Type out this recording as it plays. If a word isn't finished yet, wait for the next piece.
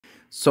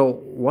So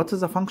what is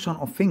the function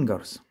of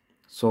fingers?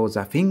 So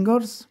the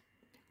fingers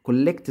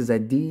collect the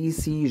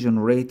DC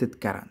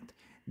generated current.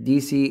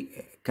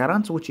 DC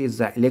current, which is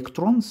the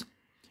electrons.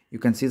 You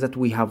can see that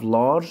we have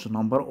large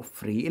number of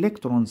free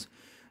electrons.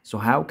 So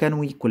how can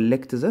we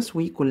collect this?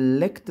 We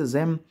collect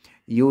them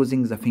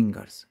using the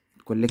fingers.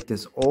 It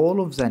collects all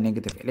of the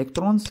negative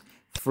electrons,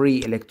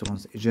 free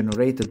electrons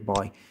generated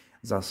by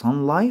the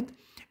sunlight,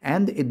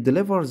 and it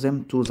delivers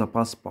them to the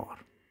bus bar.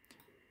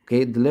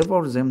 Okay, it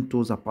delivers them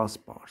to the bus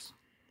bars.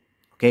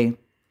 Okay,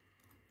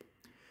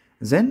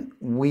 then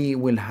we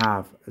will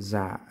have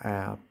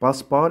the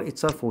bus bar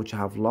itself, which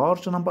have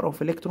large number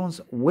of electrons,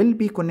 will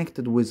be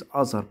connected with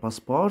other bus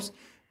bars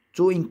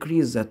to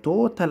increase the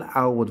total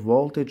output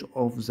voltage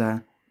of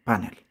the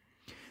panel.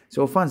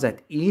 So we find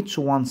that each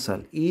one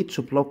cell, each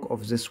block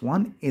of this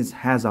one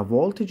has a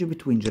voltage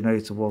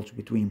generates a voltage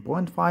between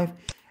 0.5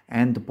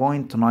 and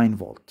 0.9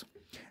 volt.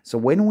 So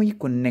when we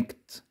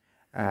connect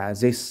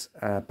these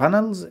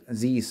panels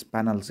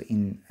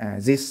in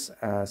these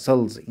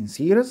cells in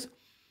series,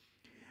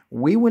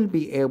 we will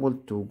be able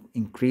to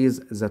increase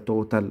the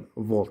total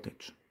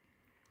voltage.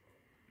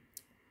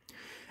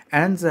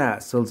 And the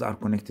cells are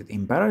connected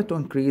in parallel to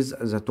increase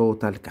the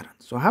total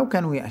current. So how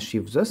can we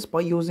achieve this?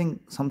 By using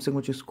something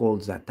which is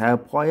called the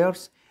tap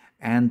wires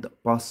and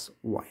bus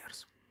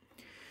wires.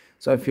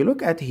 So if you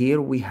look at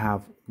here, we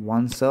have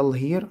one cell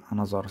here,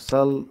 another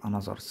cell,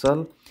 another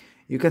cell.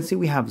 You can see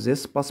we have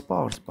this bus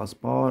bar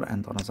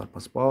and another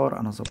bus bar,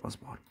 another bus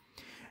bar.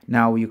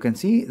 Now you can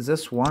see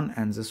this one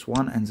and this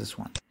one and this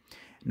one.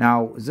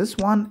 Now this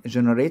one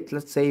generates,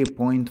 let's say,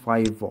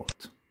 0.5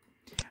 volt.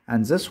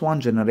 And this one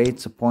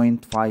generates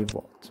 0.5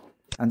 volt.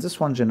 And this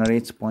one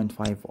generates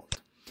 0.5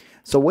 volt.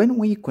 So when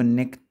we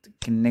connect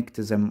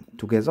them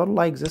together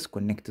like this,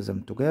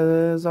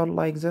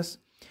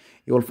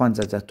 you will find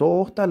that the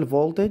total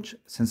voltage,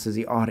 since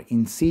they are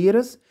in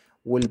series,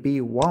 will be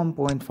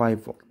 1.5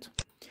 volt.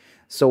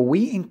 So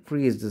we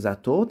increased the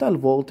total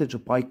voltage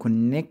by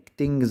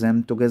connecting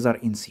them together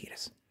in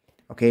series.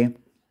 Okay.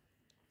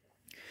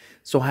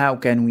 So how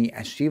can we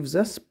achieve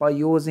this? By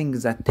using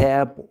the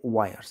tap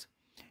wires.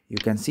 You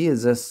can see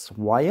this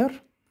wire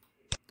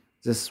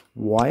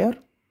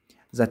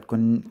that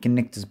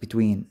connects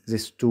between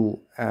these two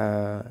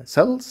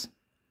cells.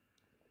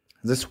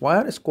 This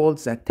wire is called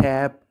the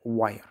tap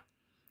wire.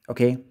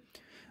 Okay,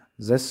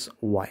 this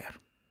wire.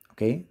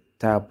 Okay,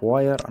 tap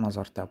wire,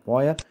 another tap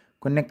wire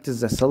connects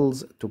the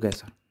cells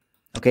together.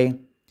 Okay.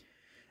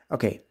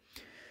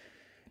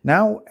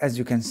 Now, as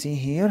you can see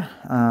here,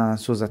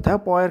 so the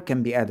tap wire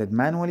can be added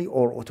manually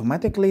or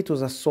automatically to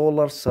the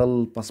solar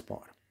cell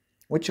busbar,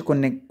 which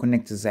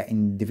connects the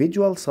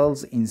individual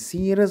cells in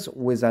series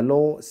with a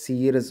low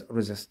series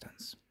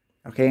resistance.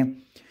 Okay.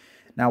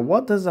 Now,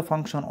 what is the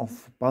function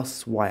of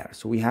bus wire?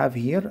 So we have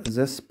here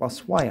this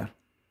bus wire,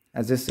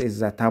 as this is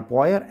the tap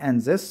wire,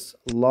 and this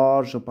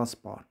large bus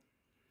bar.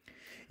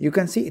 You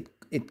can see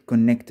it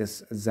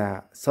connects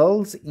the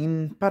cells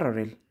in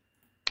parallel.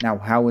 Now,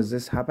 how is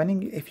this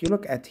happening? If you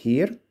look at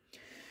here,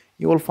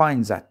 you will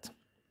find that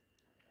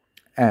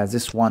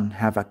this one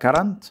have a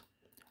current,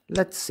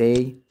 let's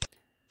say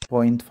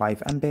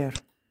 0.5 ampere.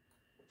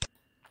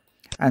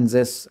 And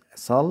this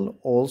cell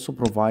also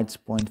provides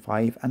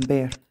 0.5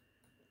 ampere.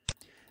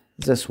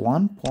 This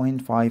one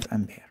 0.5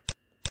 ampere.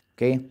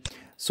 Okay,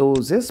 so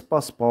this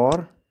bus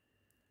bar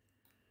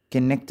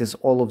connects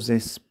all of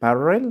this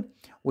parallel,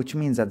 which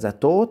means that the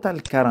total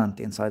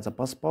current inside the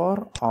bus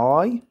bar,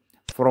 I,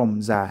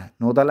 from the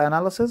nodal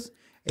analysis,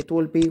 it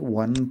will be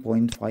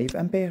 1.5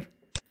 ampere.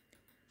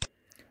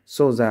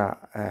 So the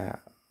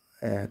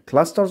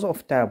clusters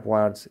of tap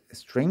wires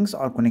strings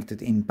are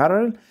connected in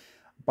parallel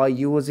by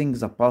using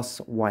the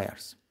bus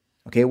wires,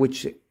 okay,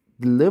 which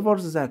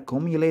delivers the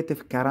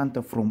cumulative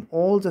current from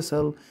all the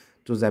cell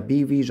to the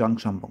PV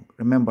junction box.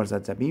 Remember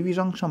that the PV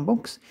junction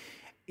box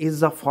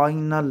is the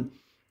final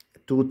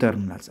two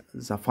terminals,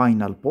 the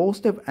final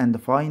positive and the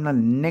final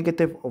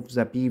negative of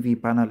the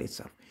PV panel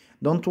itself.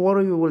 Don't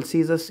worry, we will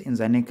see this in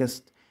the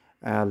next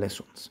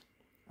lessons.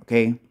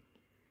 Okay.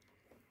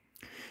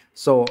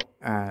 So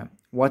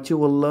what you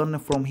will learn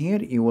from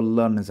here, you will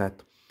learn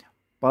that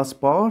bus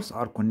bars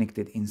are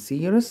connected in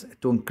series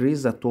to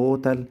increase the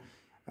total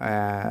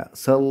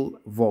cell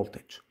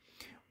voltage.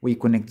 We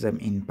connect them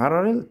in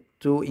parallel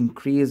to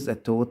increase the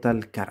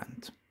total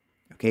current.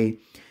 Okay.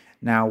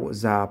 Now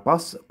the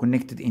bus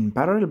connected in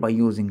parallel by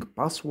using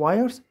bus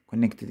wires,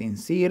 connected in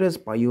series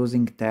by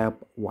using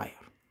tap wire.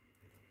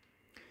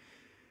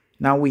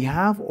 Now we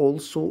have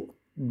also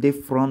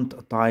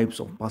different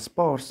types of bus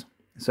bars.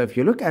 So if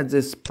you look at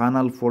this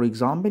panel, for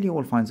example, you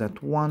will find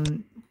that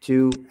 1,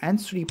 2, and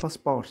 3 bus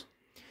bars.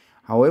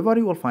 However,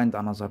 you will find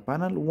another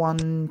panel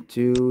 1,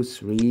 2,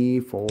 3,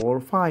 4,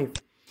 5.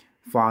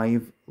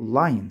 5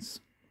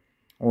 lines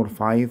or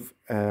 5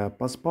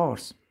 bus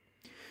bars.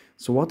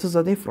 So what is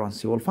the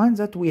difference? You will find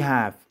that we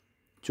have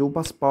 2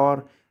 bus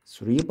bar,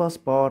 3 bus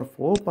bar,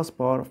 4 bus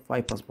bar,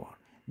 5 bus bar.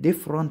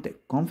 Different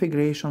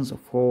configurations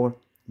for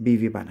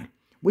PV panel.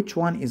 Which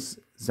one is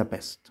the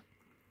best?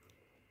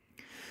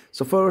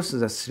 So first,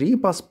 the 3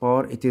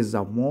 busbar, it is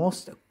the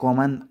most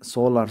common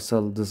solar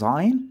cell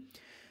design,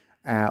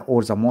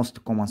 or the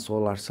most common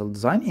solar cell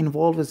design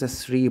involves the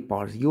 3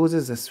 bars,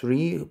 uses the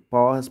 3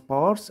 bars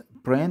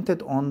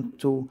printed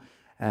onto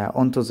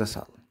the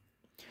cell.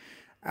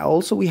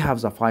 Also, we have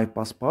the 5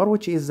 busbar,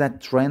 which is the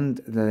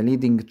trend, the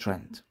leading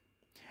trend.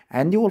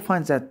 And you will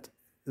find that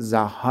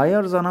the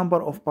higher the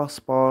number of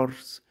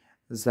busbars,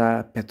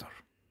 the better.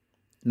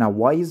 Now,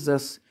 why is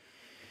this?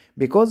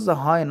 Because the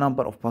high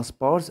number of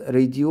busbars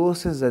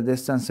reduces the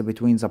distance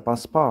between the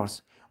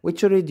busbars,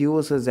 which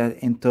reduces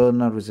the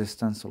internal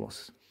resistance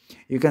loss.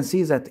 You can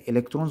see that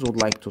electrons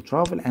would like to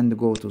travel and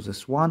go to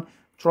this one,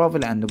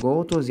 travel and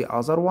go to the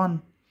other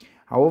one.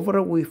 However,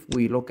 if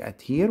we look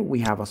at here, we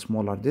have a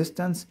smaller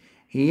distance.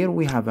 Here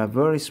we have a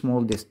very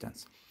small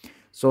distance.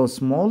 So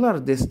smaller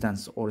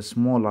distance or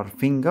smaller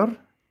finger,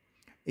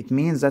 it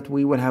means that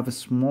we will have a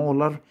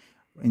smaller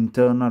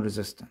internal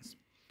resistance,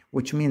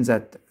 which means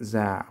that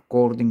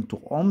according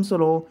to Ohm's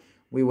law,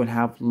 we will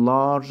have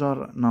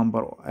larger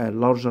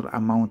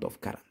amount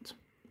of current.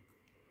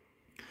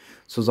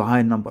 So the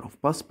higher number of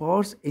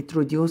busbars, it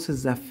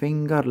reduces the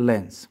finger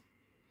length,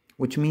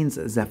 which means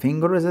the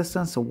finger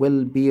resistance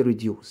will be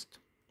reduced.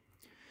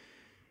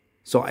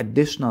 So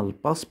additional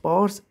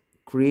busbars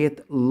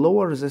create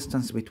lower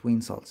resistance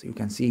between cells. You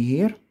can see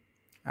here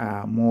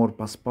more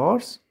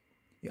busbars,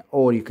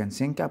 or you can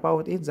think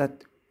about it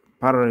that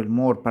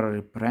more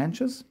parallel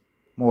branches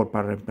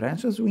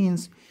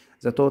means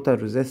the total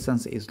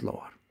resistance is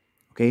lower.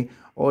 Okay,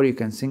 or you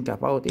can think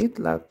about it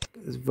like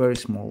very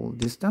small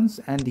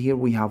distance, and here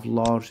we have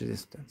large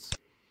distance.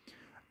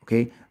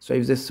 Okay, so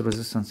if this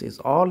resistance is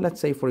R, let's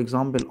say for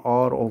example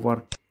R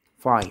over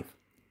 5,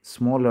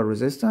 smaller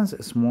resistance,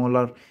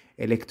 smaller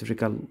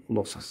electrical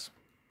losses.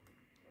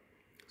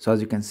 So as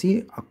you can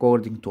see,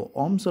 according to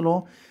Ohm's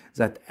law,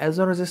 that as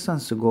the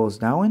resistance goes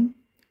down,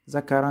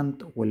 the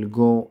current will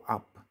go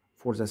up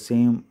for the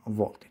same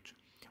voltage,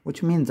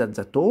 which means that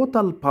the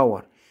total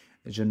power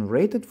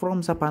generated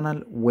from the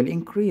panel will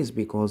increase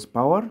because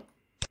power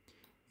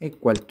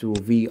equal to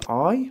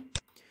VI.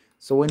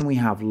 So when we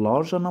have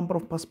larger number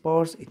of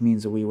busbars, it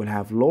means we will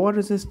have lower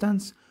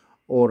resistance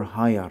or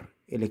higher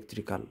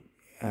electrical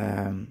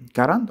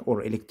current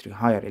or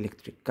higher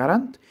electric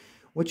current,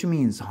 which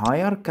means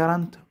higher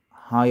current,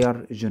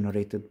 higher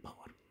generated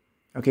power.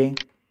 Okay.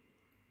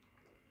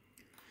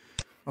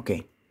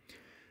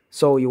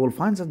 So you will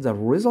find that the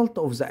result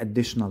of the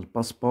additional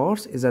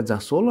busbars is that the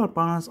solar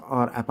panels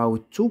are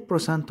about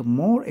 2%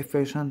 more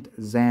efficient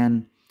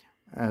than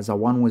the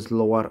one with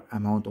lower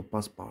amount of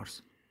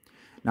busbars.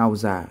 Now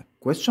the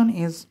question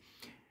is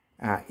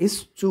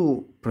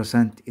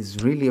 2%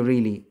 is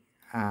really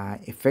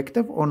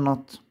effective or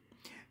not?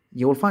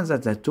 You will find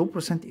that the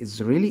 2%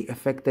 is really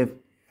effective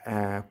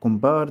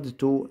compared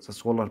to the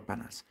solar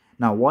panels.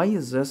 Now why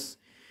is this?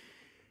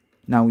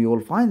 Now you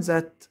will find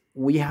that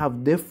we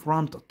have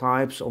different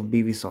types of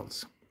PV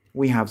cells.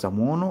 We have the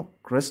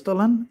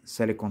monocrystalline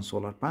silicon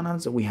solar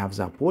panels, we have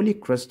the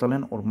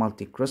polycrystalline or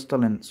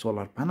multicrystalline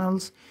solar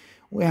panels,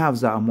 we have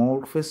the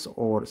amorphous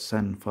or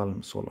thin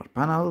film solar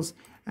panels,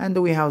 and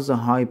we have the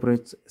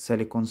hybrid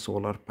silicon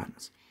solar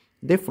panels.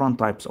 Different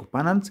types of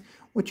panels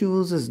which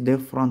uses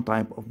different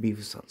type of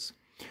PV cells.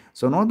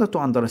 So in order to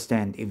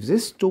understand if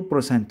this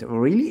 2%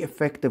 really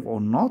effective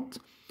or not,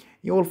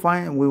 you will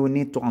find we will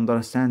need to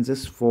understand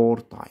these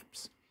 4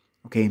 types.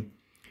 Okay,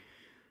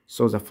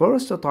 so the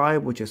first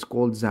type, which is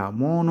called the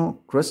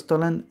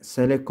monocrystalline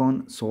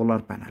silicon solar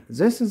panel.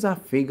 This is a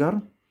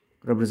figure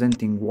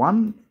representing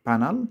one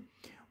panel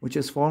which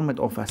is formed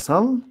of a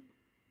cell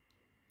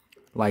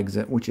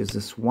which is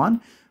this one,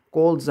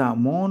 called the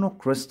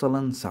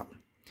monocrystalline cell.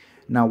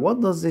 Now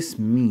what does this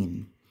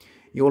mean?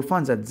 You will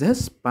find that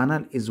this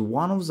panel is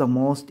one of the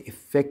most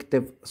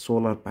effective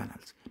solar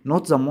panels.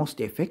 Not the most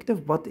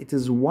effective, but it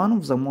is one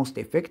of the most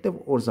effective,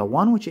 or the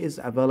one which is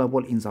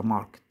available in the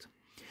market.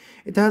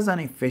 It has an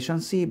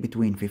efficiency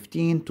between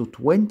 15 to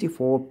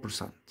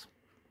 24%.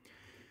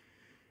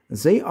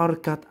 They are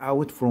cut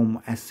out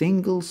from a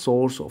single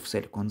source of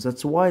silicon.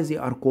 That's why they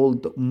are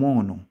called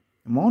mono.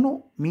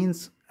 Mono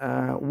means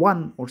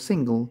one or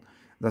single.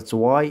 That's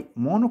why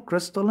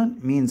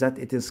monocrystalline means that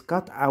it is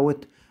cut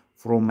out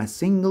from a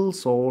single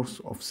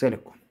source of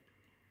silicon.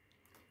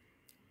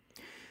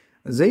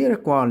 They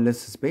require less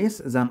space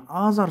than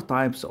other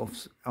types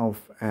of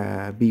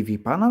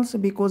PV panels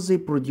because they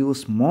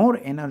produce more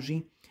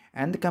energy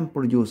and can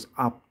produce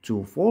up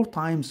to 4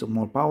 times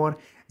more power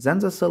than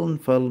the thin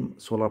film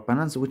solar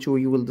panels, which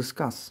we will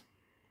discuss.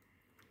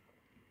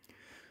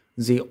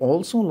 They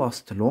also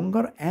last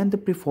longer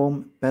and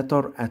perform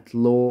better at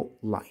low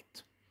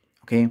light.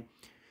 Okay.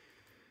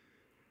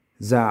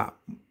 The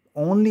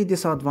only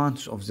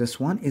disadvantage of this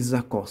one is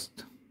the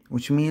cost,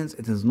 which means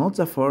it is not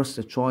the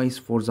first choice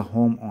for the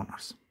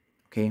homeowners.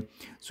 Okay,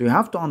 so you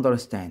have to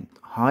understand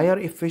higher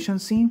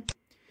efficiency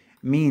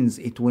means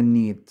it will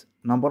need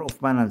number of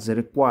panels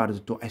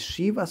required to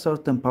achieve a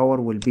certain power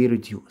will be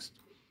reduced.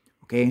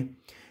 Okay,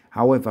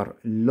 however,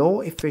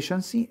 low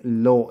efficiency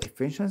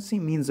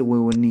means we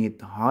will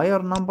need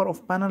higher number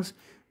of panels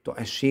to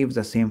achieve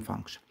the same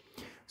function.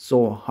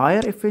 So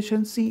higher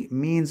efficiency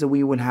means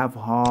we will have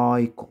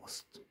high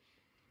cost.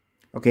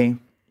 Okay.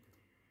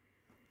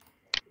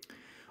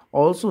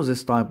 Also,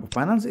 this type of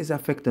panels is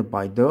affected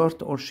by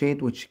dirt or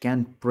shade, which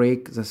can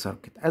break the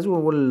circuit. As we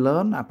will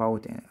learn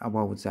about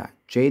the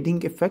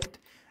shading effect,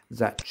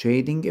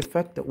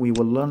 we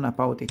will learn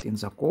about it in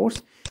the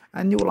course,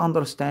 and you will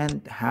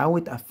understand how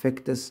it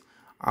affects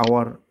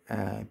our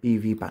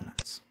PV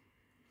panels.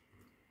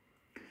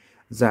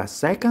 The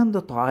second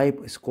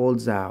type is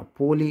called the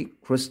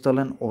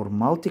polycrystalline or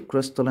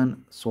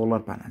multicrystalline solar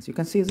panels. You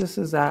can see this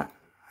is a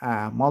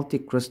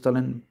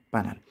multicrystalline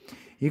panel.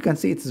 You can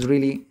see it's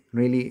really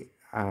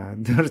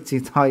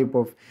dirty type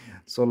of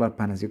solar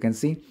panels. You can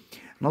see,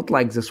 not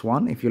like this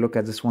one. If you look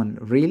at this one,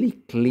 really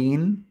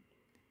clean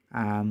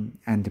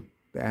and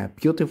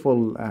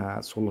beautiful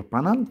solar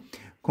panel.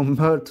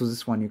 Compared to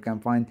this one, you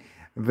can find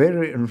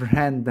very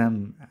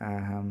random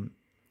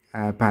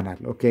panel.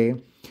 Okay,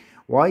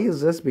 why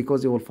is this?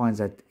 Because you will find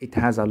that it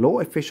has a low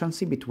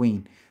efficiency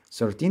between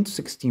 13 to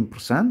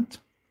 16%.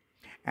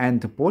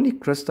 And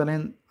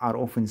polycrystalline are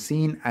often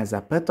seen as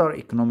a better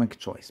economic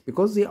choice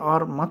because they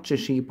are much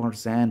cheaper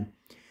than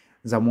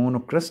the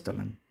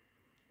monocrystalline.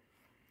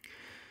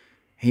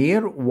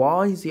 Here,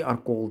 why they are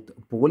called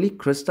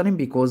polycrystalline?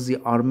 Because they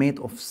are made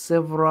of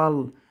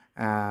several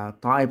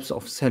types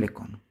of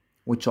silicon,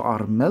 which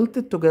are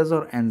melted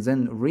together and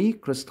then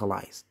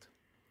recrystallized.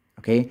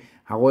 Okay.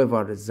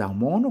 However, the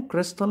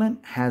monocrystalline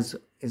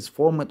is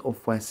formed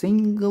of a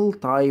single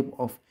type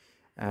of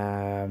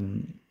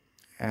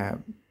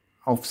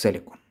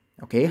silicon.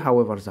 Okay.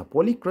 However, the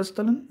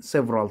polycrystalline,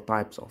 several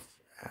types of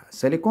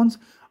silicons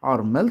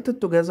are melted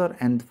together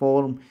and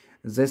form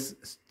this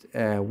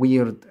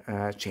weird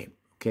shape.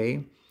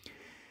 Okay.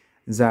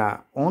 The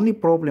only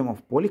problem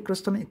of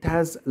polycrystalline, it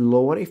has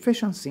lower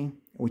efficiency,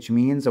 which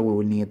means that we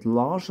will need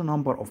large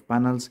number of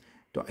panels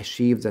to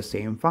achieve the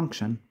same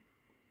function.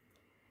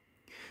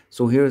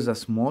 So here is a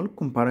small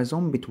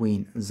comparison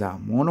between the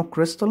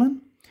monocrystalline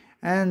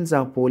and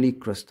the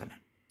polycrystalline.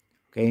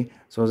 Okay,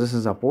 so this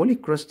is a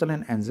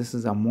polycrystalline and this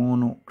is a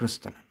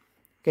monocrystalline.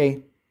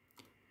 Okay.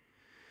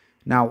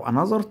 Now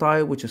another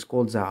type, which is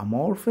called the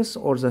amorphous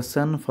or the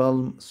thin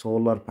film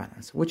solar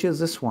panels, which is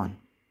this one.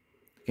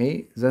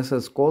 Okay, this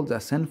is called the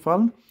thin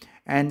film,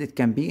 and it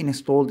can be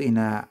installed in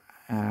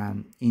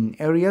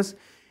areas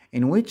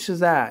in which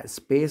the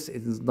space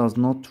does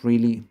not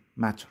really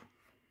matter.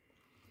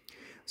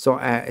 So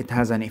it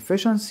has an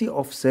efficiency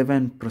of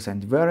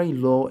 7%, very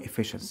low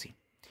efficiency.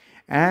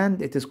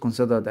 And it is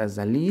considered as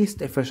the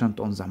least efficient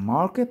on the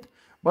market,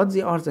 but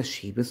they are the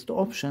cheapest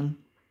option.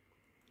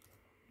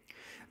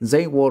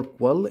 They work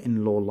well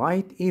in low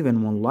light, even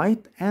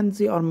moonlight, and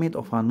they are made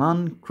of a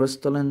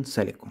non-crystalline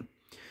silicon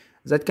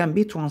that can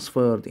be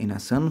transferred in a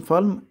thin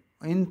film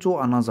into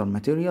another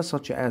material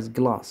such as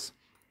glass.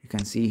 You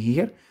can see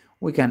here,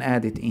 we can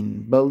add it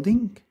in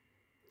building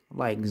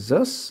like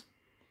this.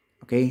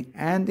 Okay,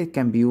 and it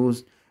can be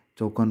used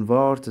to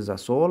convert the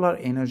solar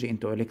energy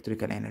into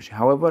electrical energy.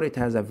 However, it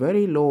has a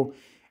very low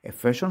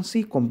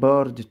efficiency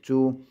compared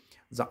to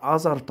the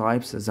other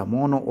types, the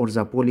mono or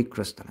the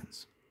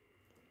polycrystallines.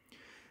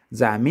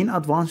 The main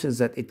advantage is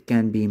that it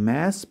can be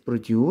mass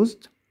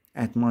produced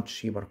at much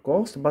cheaper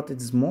cost, but it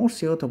is more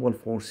suitable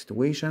for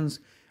situations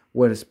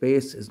where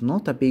space is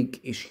not a big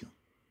issue.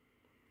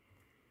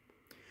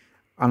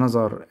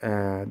 Another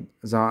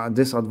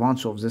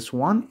disadvantage of this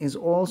one is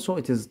also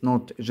it is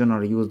not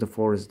generally used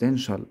for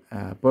residential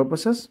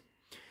purposes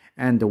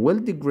and will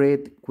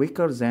degrade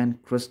quicker than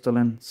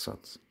crystalline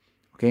cells.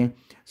 Okay,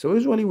 so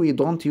usually we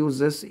don't use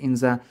this in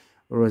the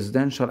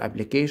residential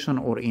application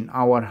or in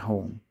our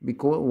home.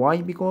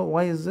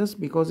 Why is this?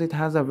 Because it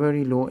has a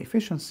very low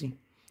efficiency,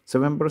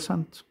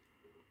 7%.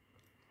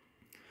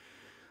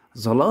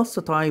 The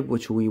last type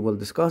which we will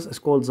discuss is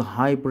called the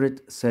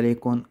hybrid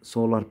silicon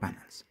solar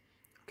panels.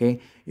 Okay,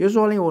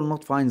 usually you will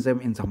not find them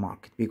in the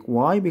market.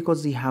 Why?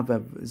 Because they have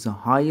the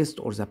highest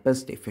or the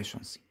best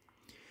efficiency.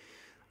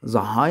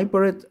 The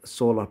hybrid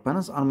solar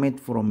panels are made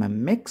from a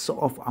mix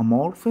of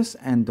amorphous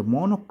and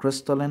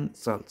monocrystalline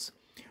cells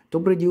to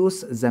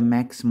produce the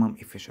maximum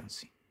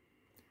efficiency.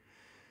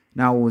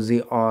 Now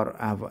there are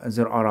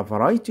a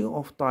variety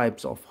of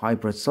types of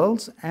hybrid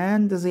cells,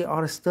 and they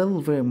are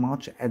still very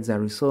much at the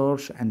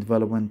research and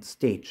development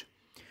stage,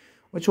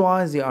 which is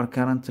why they are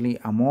currently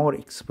a more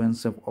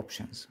expensive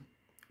options.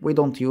 We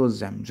don't use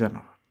them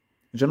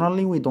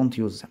generally we don't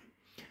use them.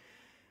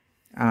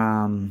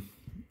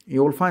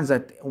 You will find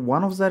that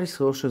one of the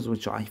researches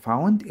which I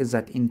found is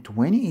that in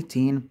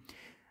 2018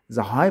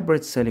 the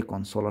hybrid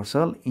silicon solar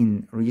cell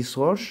in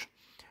research,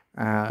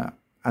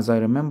 as I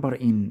remember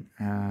in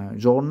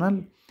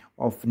journal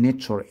of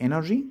Nature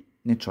Energy,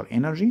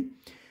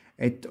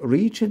 it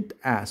reached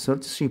a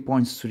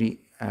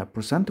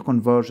 33.3%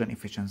 conversion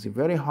efficiency,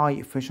 very high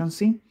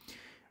efficiency,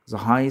 the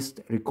highest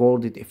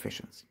recorded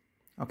efficiency.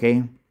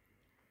 Okay,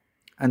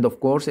 and of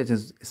course it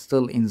is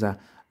still in the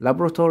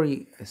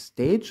laboratory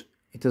stage,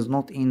 it is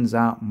not in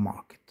the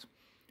market.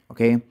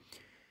 Okay,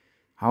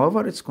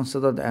 However, it's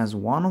considered as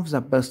one of the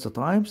best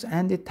types,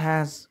 and it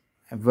has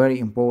a very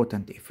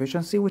important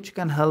efficiency which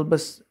can help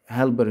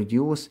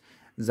reduce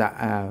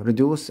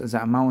the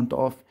amount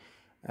of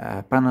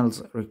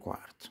panels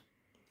required.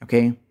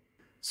 Okay,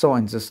 so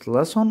in this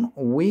lesson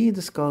we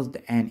discussed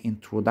an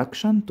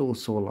introduction to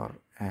solar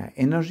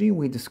energy.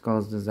 We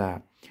discussed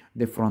the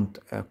different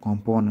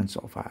components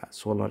of a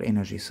solar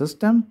energy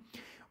system.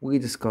 We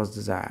discussed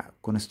the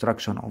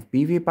construction of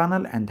PV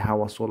panel and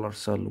how a solar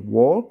cell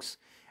works,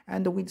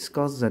 and we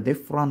discussed the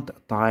different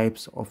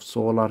types of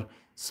solar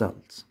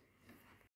cells.